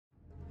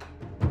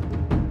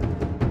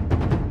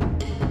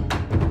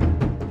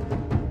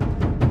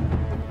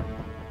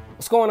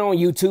going on,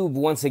 YouTube?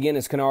 Once again,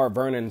 it's Kennard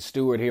Vernon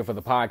Stewart here for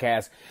the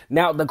podcast.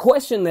 Now, the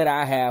question that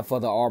I have for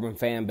the Auburn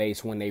fan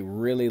base when they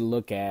really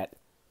look at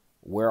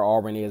where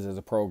Auburn is as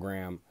a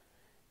program,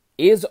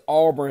 is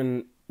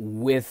Auburn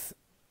with,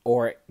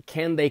 or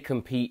can they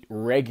compete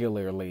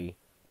regularly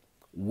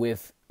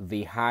with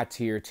the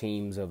high-tier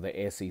teams of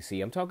the SEC?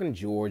 I'm talking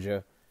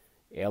Georgia,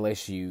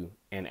 LSU,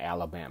 and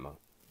Alabama.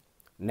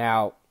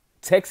 Now,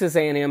 Texas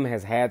A&M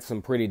has had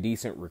some pretty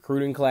decent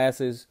recruiting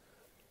classes,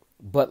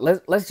 but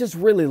let's just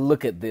really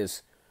look at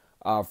this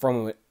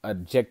from an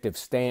objective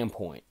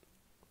standpoint.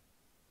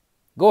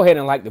 Go ahead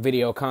and like the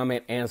video,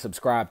 comment, and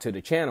subscribe to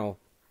the channel.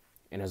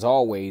 And as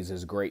always,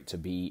 it's great to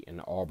be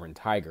an Auburn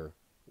Tiger,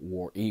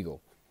 War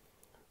Eagle.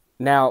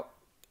 Now,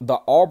 the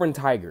Auburn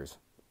Tigers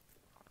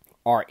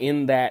are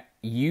in that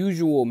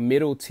usual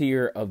middle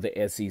tier of the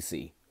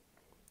SEC.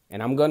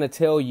 And I'm going to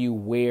tell you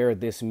where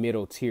this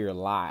middle tier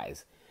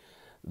lies.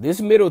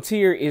 This middle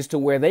tier is to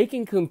where they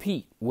can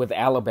compete with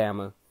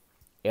Alabama,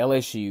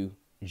 LSU,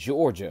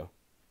 Georgia.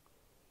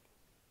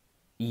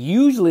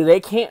 Usually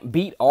they can't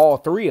beat all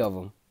three of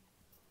them.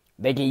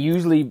 They can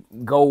usually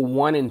go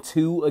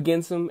 1-2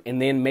 against them, and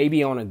then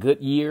maybe on a good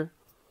year,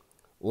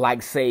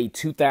 like say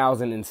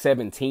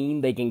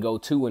 2017, they can go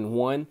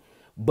 2-1.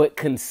 But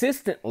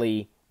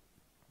consistently,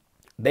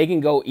 they can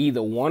go either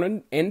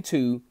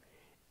 1-2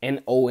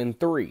 and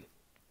 0-3.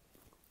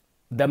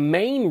 The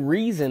main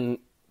reason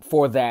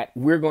for that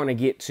we're going to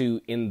get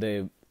to in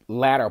the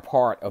latter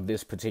part of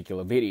this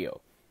particular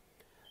video.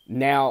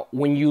 Now,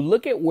 when you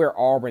look at where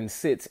Auburn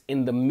sits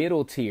in the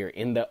middle tier,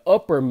 in the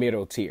upper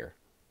middle tier,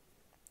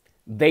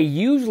 they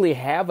usually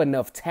have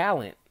enough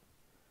talent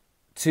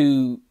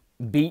to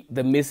beat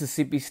the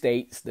Mississippi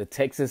States, the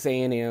Texas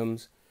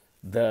A&Ms,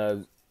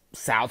 the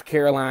South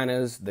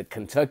Carolinas, the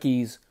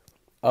Kentuckys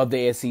of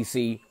the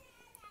SEC.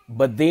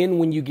 But then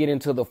when you get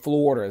into the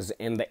Floridas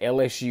and the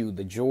LSU,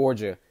 the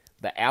Georgia,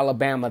 the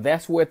Alabama,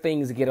 that's where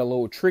things get a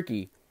little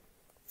tricky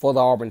for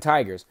the Auburn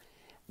Tigers.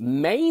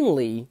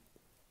 Mainly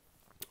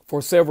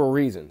for several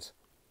reasons.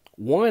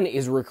 One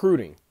is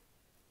recruiting.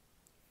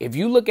 If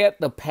you look at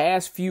the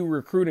past few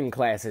recruiting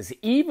classes,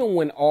 even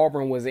when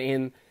Auburn was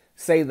in,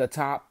 say, the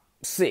top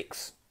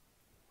 6,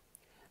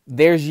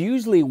 there's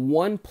usually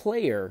one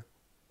player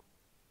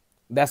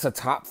that's a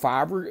top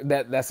 5,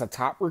 that's a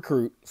top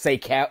recruit, say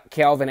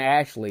Calvin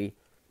Ashley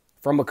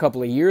from a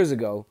couple of years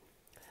ago,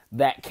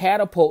 that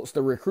catapults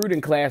the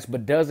recruiting class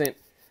but doesn't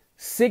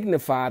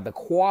signify the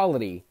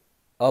quality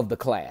of the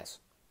class.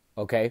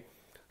 Okay?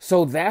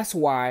 So that's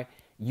why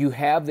you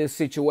have this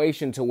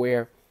situation to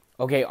where,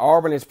 okay,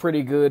 Auburn is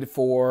pretty good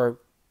for,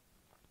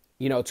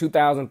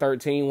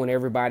 2013 when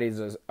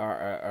everybody's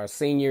are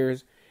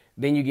seniors.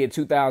 Then you get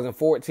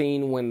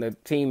 2014 when the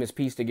team is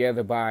pieced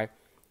together by,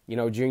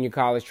 junior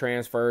college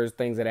transfers,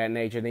 things of that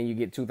nature. Then you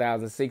get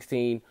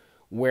 2016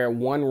 where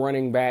one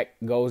running back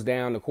goes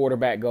down, the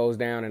quarterback goes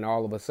down, and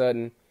all of a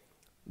sudden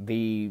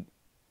the,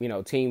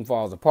 team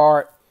falls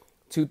apart.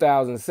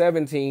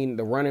 2017,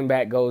 the running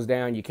back goes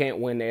down. You can't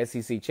win the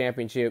SEC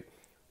championship.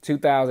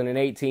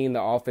 2018,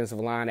 the offensive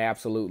line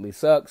absolutely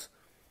sucks.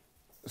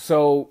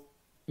 So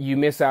you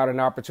miss out an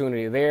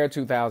opportunity there.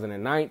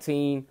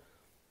 2019,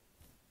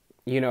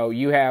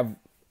 you have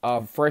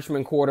a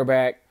freshman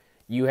quarterback.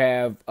 You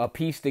have a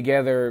piece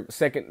together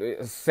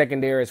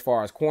secondary as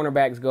far as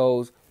cornerbacks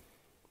goes.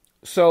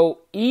 So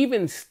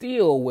even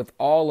still with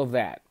all of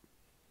that,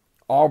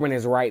 Auburn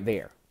is right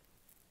there.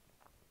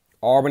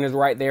 Auburn is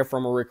right there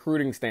from a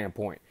recruiting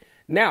standpoint.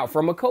 Now,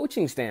 from a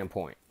coaching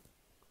standpoint,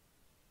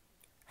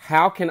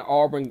 how can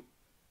Auburn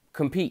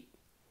compete?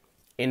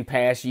 In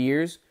past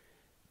years,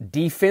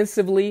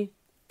 defensively,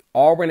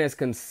 Auburn has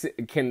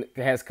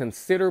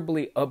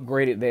considerably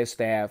upgraded their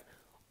staff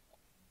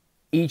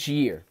each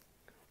year.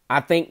 I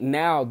think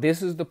now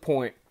this is the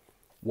point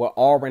where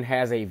Auburn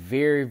has a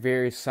very,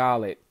 very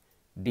solid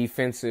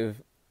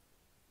defensive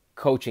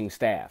coaching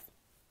staff.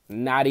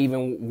 Not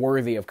even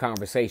worthy of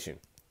conversation.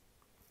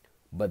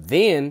 But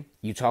then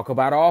you talk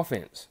about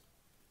offense.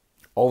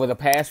 Over the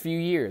past few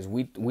years,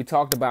 we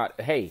talked about,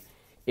 hey,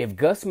 if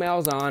Gus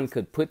Malzahn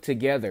could put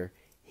together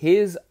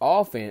his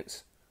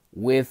offense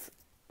with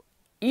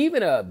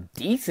even a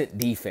decent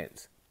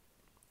defense,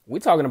 we're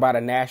talking about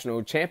a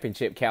national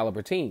championship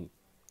caliber team.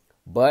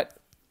 But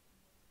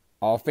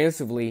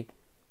offensively,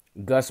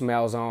 Gus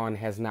Malzahn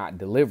has not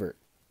delivered.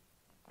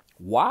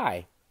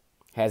 Why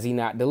has he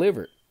not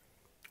delivered?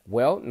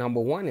 Well, number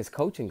one is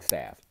coaching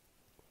staff.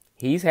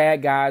 He's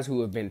had guys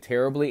who have been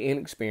terribly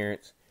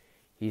inexperienced.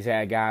 He's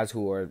had guys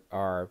who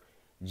are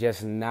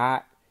just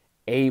not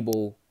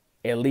able,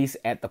 at least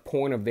at the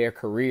point of their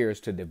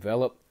careers, to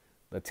develop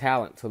the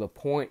talent to the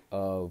point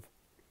of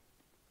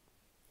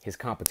his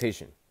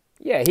competition.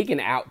 Yeah, he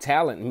can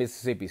out-talent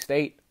Mississippi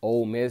State,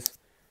 Ole Miss,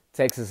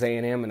 Texas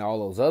A&M, and all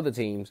those other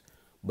teams.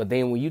 But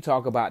then when you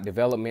talk about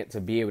development to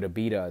be able to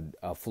beat a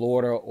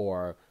Florida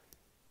or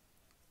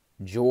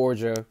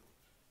Georgia,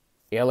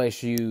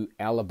 LSU,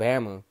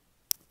 Alabama,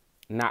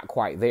 not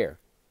quite there.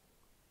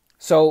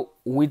 So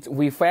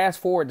we fast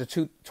forward to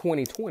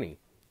 2020.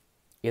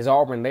 Is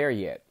Auburn there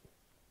yet?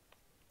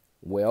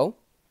 Well,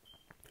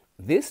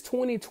 this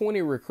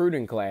 2020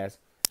 recruiting class,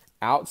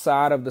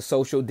 outside of the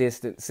social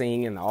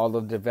distancing and all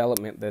the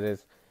development that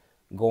is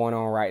going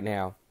on right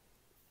now,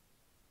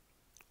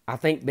 I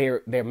think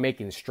they're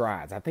making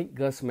strides. I think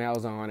Gus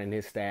Malzahn and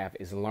his staff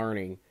is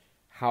learning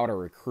how to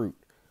recruit.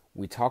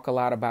 We talk a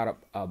lot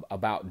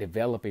about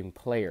developing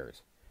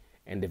players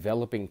and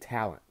developing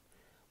talent.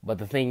 But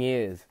the thing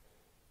is,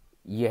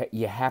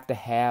 you have to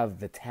have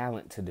the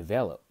talent to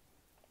develop.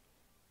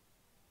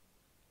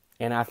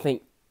 And I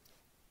think,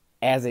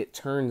 as it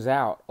turns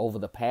out, over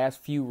the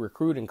past few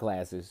recruiting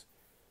classes,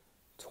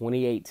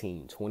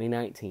 2018,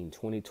 2019,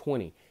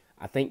 2020,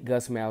 I think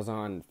Gus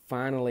Malzahn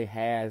finally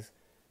has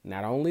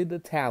not only the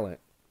talent,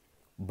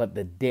 but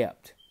the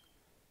depth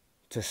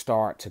to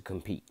start to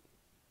compete.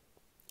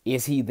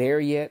 Is he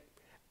there yet?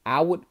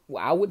 I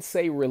would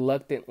say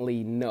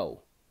reluctantly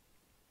no.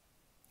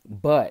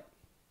 But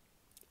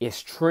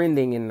it's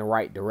trending in the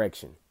right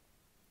direction.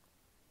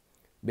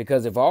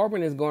 Because if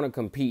Auburn is going to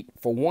compete,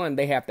 for one,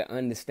 they have to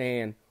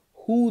understand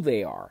who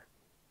they are.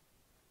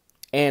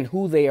 And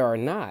who they are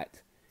not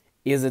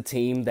is a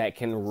team that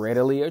can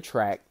readily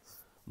attract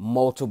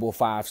multiple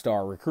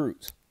 5-star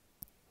recruits.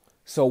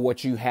 So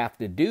what you have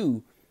to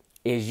do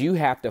is you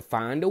have to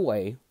find a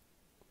way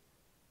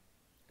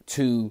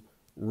to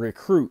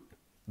recruit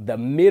the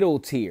middle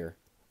tier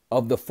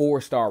of the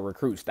 4-star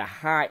recruits, the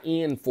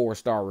high-end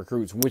 4-star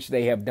recruits, which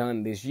they have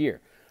done this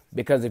year.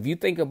 Because if you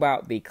think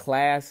about the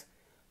class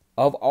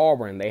of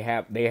Auburn, they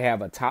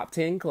have a top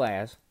 10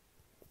 class,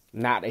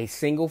 not a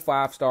single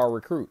 5-star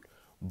recruit,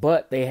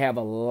 but they have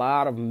a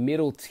lot of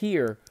middle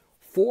tier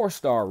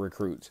 4-star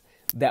recruits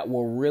that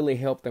will really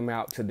help them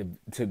out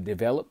to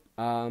develop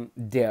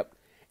depth.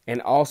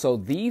 And also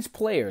these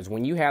players,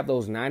 when you have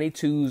those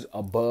 92s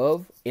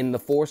above in the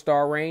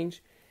 4-star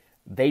range,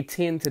 they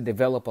tend to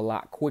develop a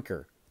lot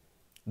quicker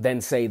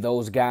than, say,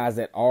 those guys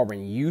that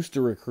Auburn used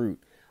to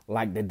recruit,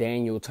 like the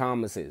Daniel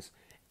Thomases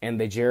and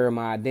the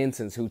Jeremiah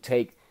Densons, who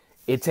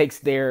it takes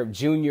their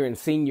junior and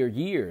senior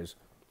years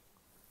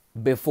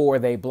before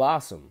they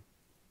blossom.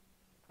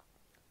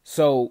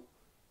 So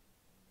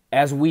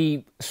as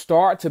we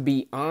start to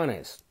be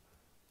honest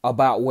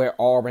about where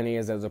Auburn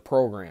is as a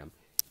program,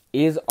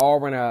 is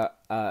Auburn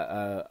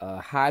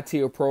a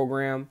high-tier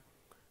program?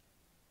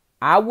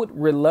 I would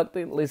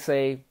reluctantly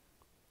say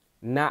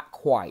not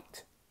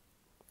quite.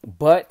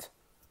 But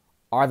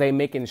are they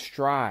making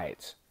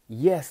strides?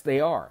 Yes, they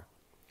are.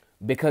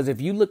 Because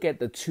if you look at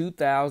the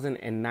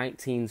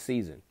 2019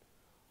 season,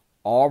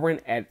 Auburn,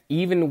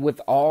 even with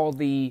all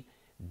the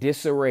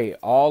disarray,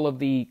 all of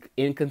the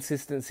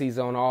inconsistencies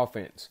on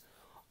offense,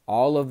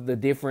 all of the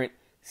different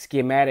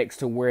schematics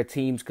to where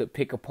teams could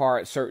pick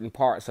apart certain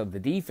parts of the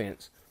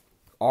defense,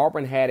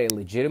 Auburn had a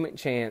legitimate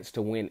chance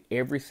to win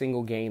every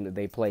single game that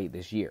they played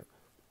this year.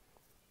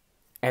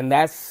 And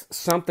that's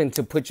something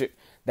to put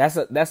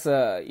that's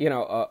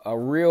a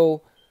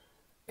real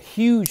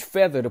huge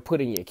feather to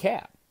put in your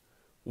cap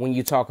when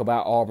you talk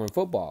about Auburn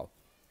football.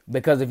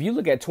 Because if you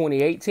look at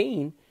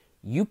 2018,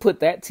 you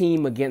put that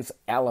team against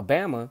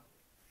Alabama,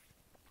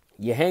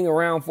 you hang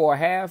around for a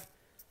half,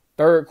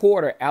 third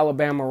quarter,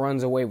 Alabama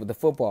runs away with the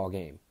football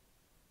game.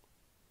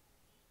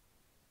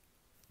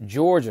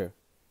 Georgia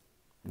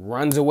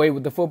runs away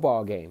with the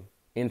football game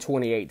in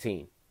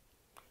 2018.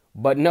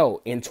 But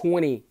no, in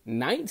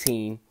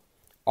 2019,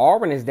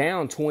 Auburn is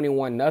down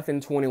 21-0,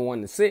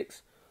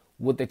 21-6,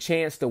 with the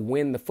chance to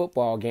win the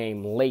football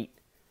game late.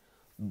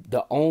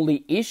 The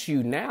only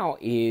issue now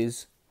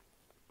is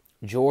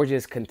Georgia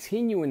is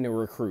continuing to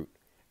recruit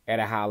at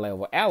a high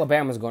level.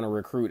 Alabama's going to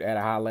recruit at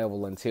a high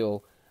level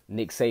until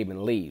Nick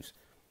Saban leaves.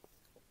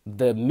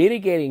 The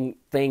mitigating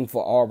thing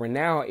for Auburn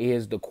now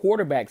is the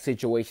quarterback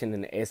situation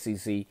in the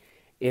SEC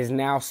is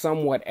now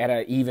somewhat at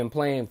an even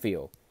playing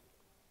field.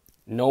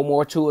 No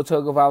more Tua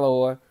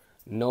Tagovailoa,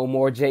 no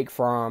more Jake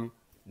Fromm,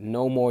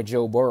 no more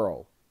Joe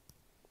Burrow.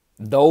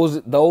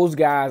 Those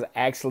guys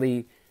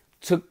actually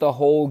took the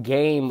whole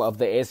game of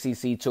the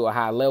SEC to a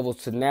high level.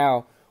 So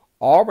now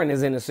Auburn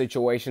is in a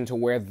situation to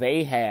where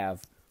they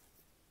have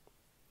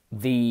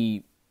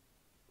the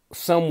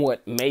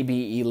somewhat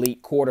maybe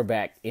elite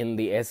quarterback in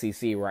the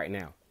SEC right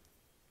now.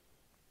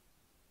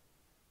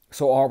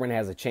 So Auburn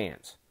has a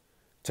chance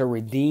to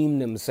redeem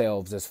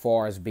themselves as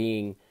far as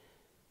being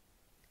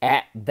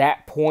at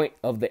that point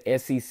of the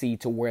SEC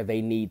to where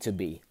they need to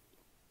be.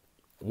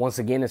 Once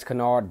again, it's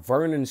Kennard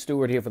Vernon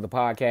Stewart here for the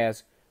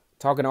podcast,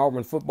 talking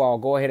Auburn football.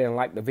 Go ahead and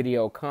like the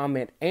video,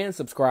 comment, and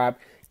subscribe.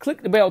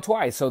 Click the bell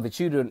twice so that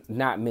you do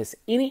not miss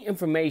any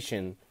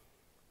information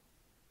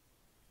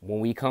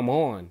when we come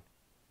on.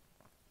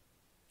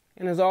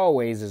 And as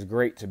always, it's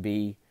great to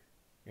be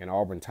an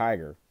Auburn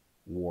Tiger,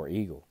 War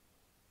Eagle.